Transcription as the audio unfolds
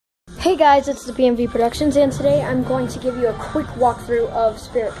Hey guys, it's the PMV Productions, and today I'm going to give you a quick walkthrough of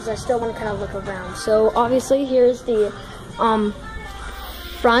Spirit because I still want to kind of look around. So obviously here's the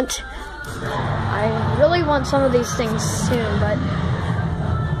front. I really want some of these things soon, but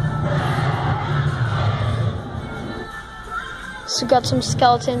so got some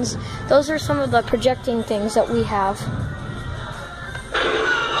skeletons. Those are some of the projecting things that we have.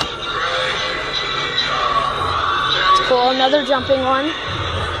 It's cool, another jumping one.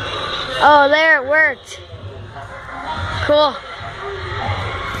 Oh, there, it worked. Cool.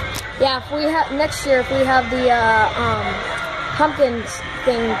 Yeah, if we have next year, if we have the pumpkins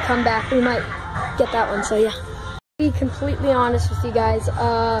thing come back, we might get that one. So yeah. To be completely honest with you guys,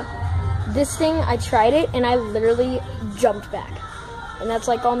 this thing, I tried it and I literally jumped back, and that's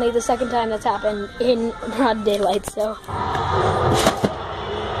like only the second time that's happened in broad daylight. So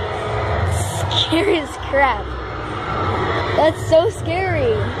scary as crap. That's so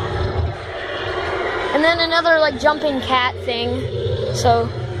scary. And then another like jumping cat thing. So,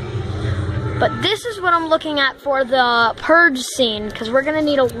 but this is what I'm looking at for the purge scene, because we're gonna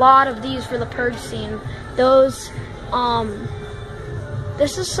need a lot of these for the purge scene. Those,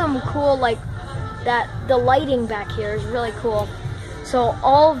 this is some cool, like, the lighting back here is really cool. So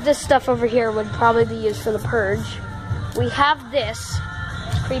all of this stuff over here would probably be used for the purge. We have this,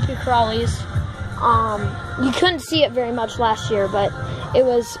 creepy crawlies. You couldn't see it very much last year, but it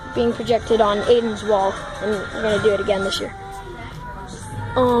was being projected on Aiden's wall, and we're gonna do it again this year.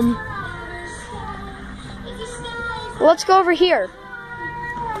 Let's go over here.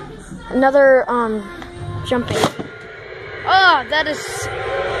 Another, jumping. Oh,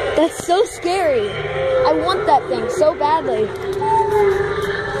 that's so scary. I want that thing so badly.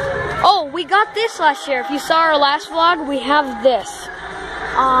 Oh, we got this last year. If you saw our last vlog, we have this.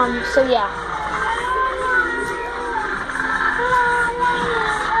 So yeah.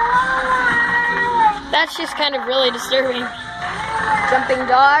 That's just kind of really disturbing. Jumping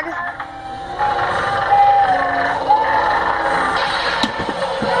dog.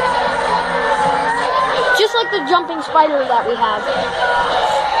 Just like the jumping spider that we have.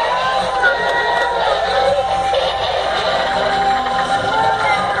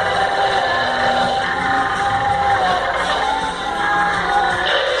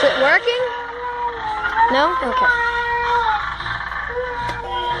 Is it working? No? Okay.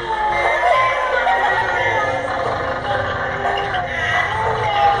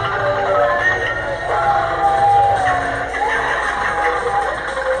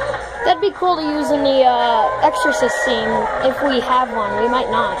 That'd be cool to use in the Exorcist scene if we have one. We might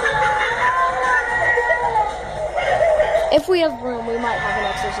not. If we have room, we might have an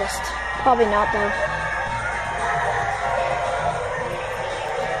Exorcist. Probably not though.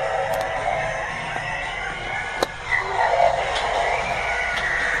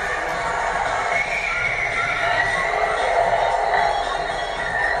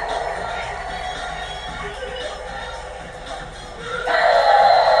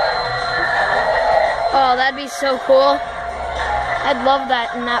 Oh, that'd be so cool. I'd love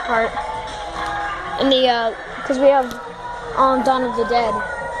that in that part. In the, because we have Dawn of the Dead.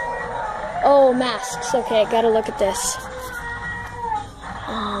 Oh, masks. Okay, gotta look at this.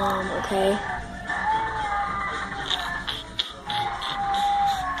 Okay.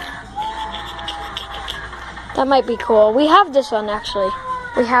 That might be cool. We have this one, actually.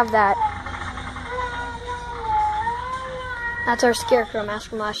 We have that. That's our Scarecrow mask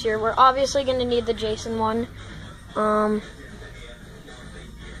from last year. We're obviously going to need the Jason one. Oh,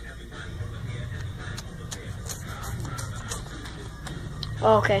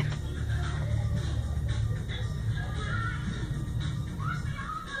 okay.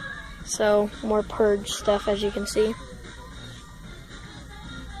 So, more purge stuff, as you can see.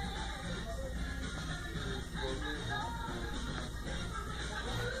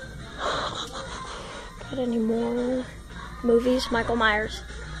 Got any more movies? Michael Myers.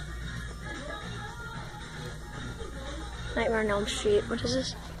 Nightmare on Elm Street. What is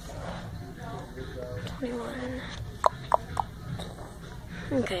this? 21.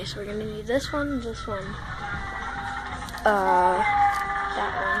 Okay, so we're gonna need this one, that one,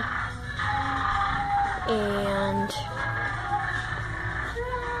 and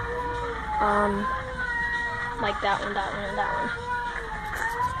like that one, and that one.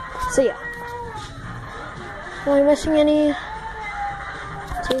 So yeah. Am I missing any?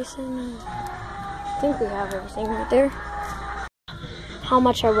 Jason? I think we have everything right there. How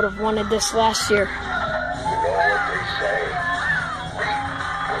much I would have wanted this last year.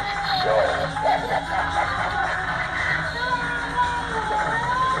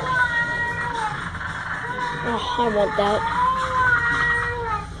 Oh, I want that.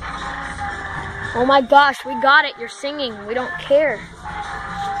 Oh my gosh, we got it. You're singing. We don't care.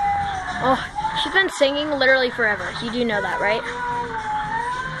 Oh, she's been singing literally forever. You do know that, right?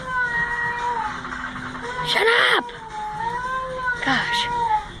 Shut up! Gosh.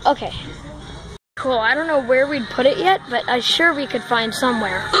 Okay. Cool. I don't know where we'd put it yet, but I'm sure we could find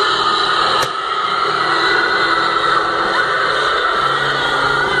somewhere.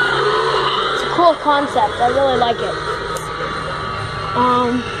 It's a cool concept. I really like it.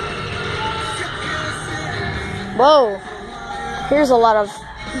 Whoa. Here's a lot of...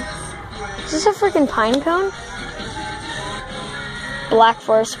 Is this a freaking pine cone? Black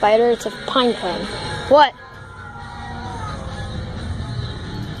forest spider. It's a pine cone. What?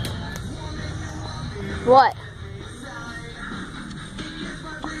 What?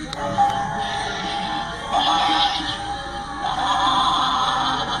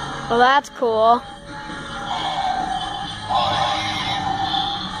 Well, that's cool.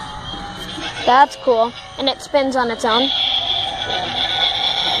 That's cool. And it spins on its own.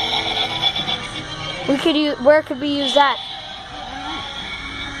 We could use, where could we use that?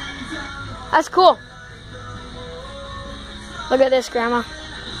 That's cool. Look at this, Grandma.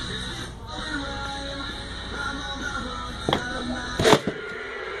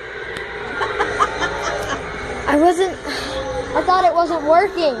 I thought it wasn't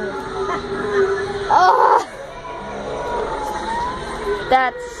working. Oh,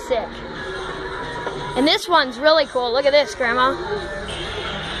 that's sick. And this one's really cool. Look at this, Grandma.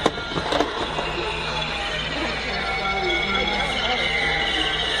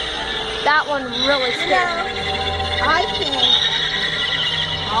 That one really scared me. I think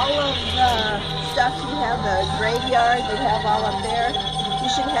all of the stuff you have, the graveyard you have all up there, you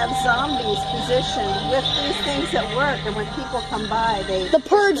should have zombies positioned with these things that work, and when people come by, they... The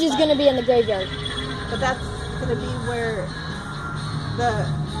purge is going to be in the graveyard. But that's going to be where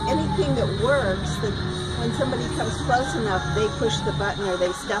anything that works, that when somebody comes close enough, they push the button or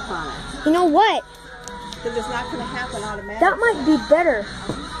they step on it. You know what? Because it's not going to happen automatically. That might be better.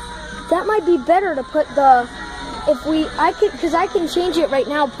 That might be better to put the... Because I can change it right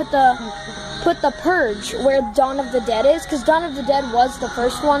now, put the purge where Dawn of the Dead is, because Dawn of the Dead was the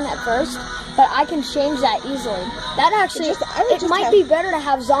first one at first, but I can change that easily. That actually, it might be better to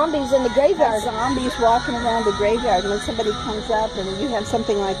have zombies in the graveyard. Zombies walking around the graveyard, and when somebody comes up and you have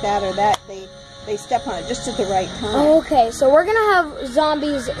something like that or that, they step on it just at the right time. Okay, so we're gonna have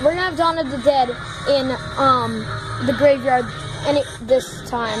zombies. We're gonna have Dawn of the Dead in the graveyard, and this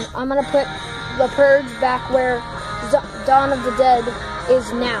time I'm gonna put the purge back where Dawn of the Dead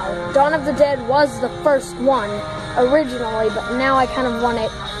is now. Dawn of the Dead was the first one originally, but now I kind of want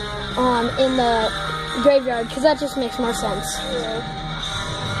it in the graveyard because that just makes more sense.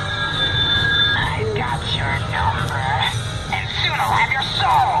 I got your number, and soon I'll have your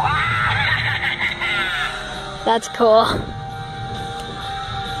soul. That's cool.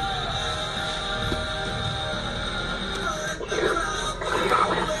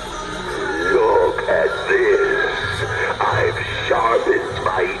 Look at this. I've sharpened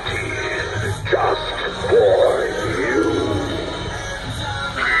my teeth just for you.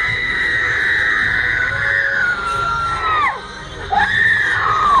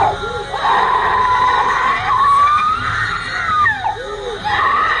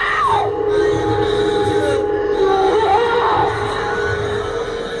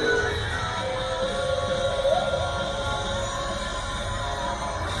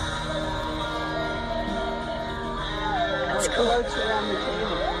 Floats around the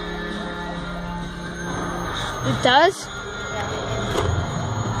table. It does?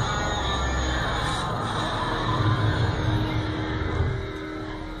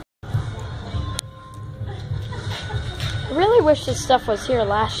 I really wish this stuff was here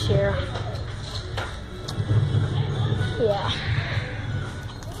last year. Yeah.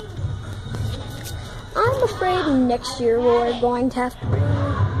 I'm afraid next year we're going to have to bring a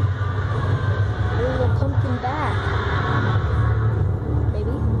little pumpkin back.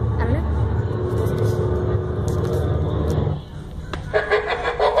 Maybe? I don't know.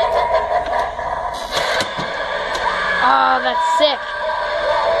 Oh, that's sick.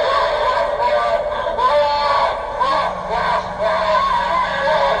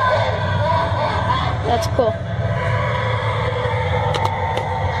 That's cool.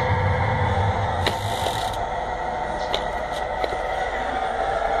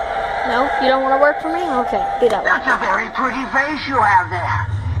 No? You don't want to work for me? Okay, be that way. That's a very pretty face you have there.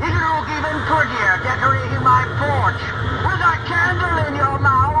 It'll look even prettier decorating my porch with a candle in your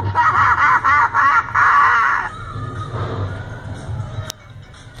mouth.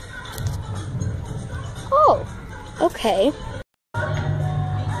 Oh, okay.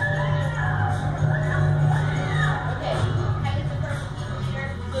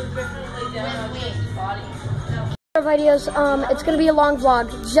 Videos, it's gonna be a long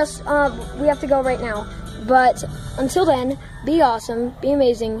vlog. Just we have to go right now. But until then, be awesome, be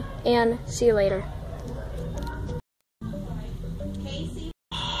amazing, and see you later.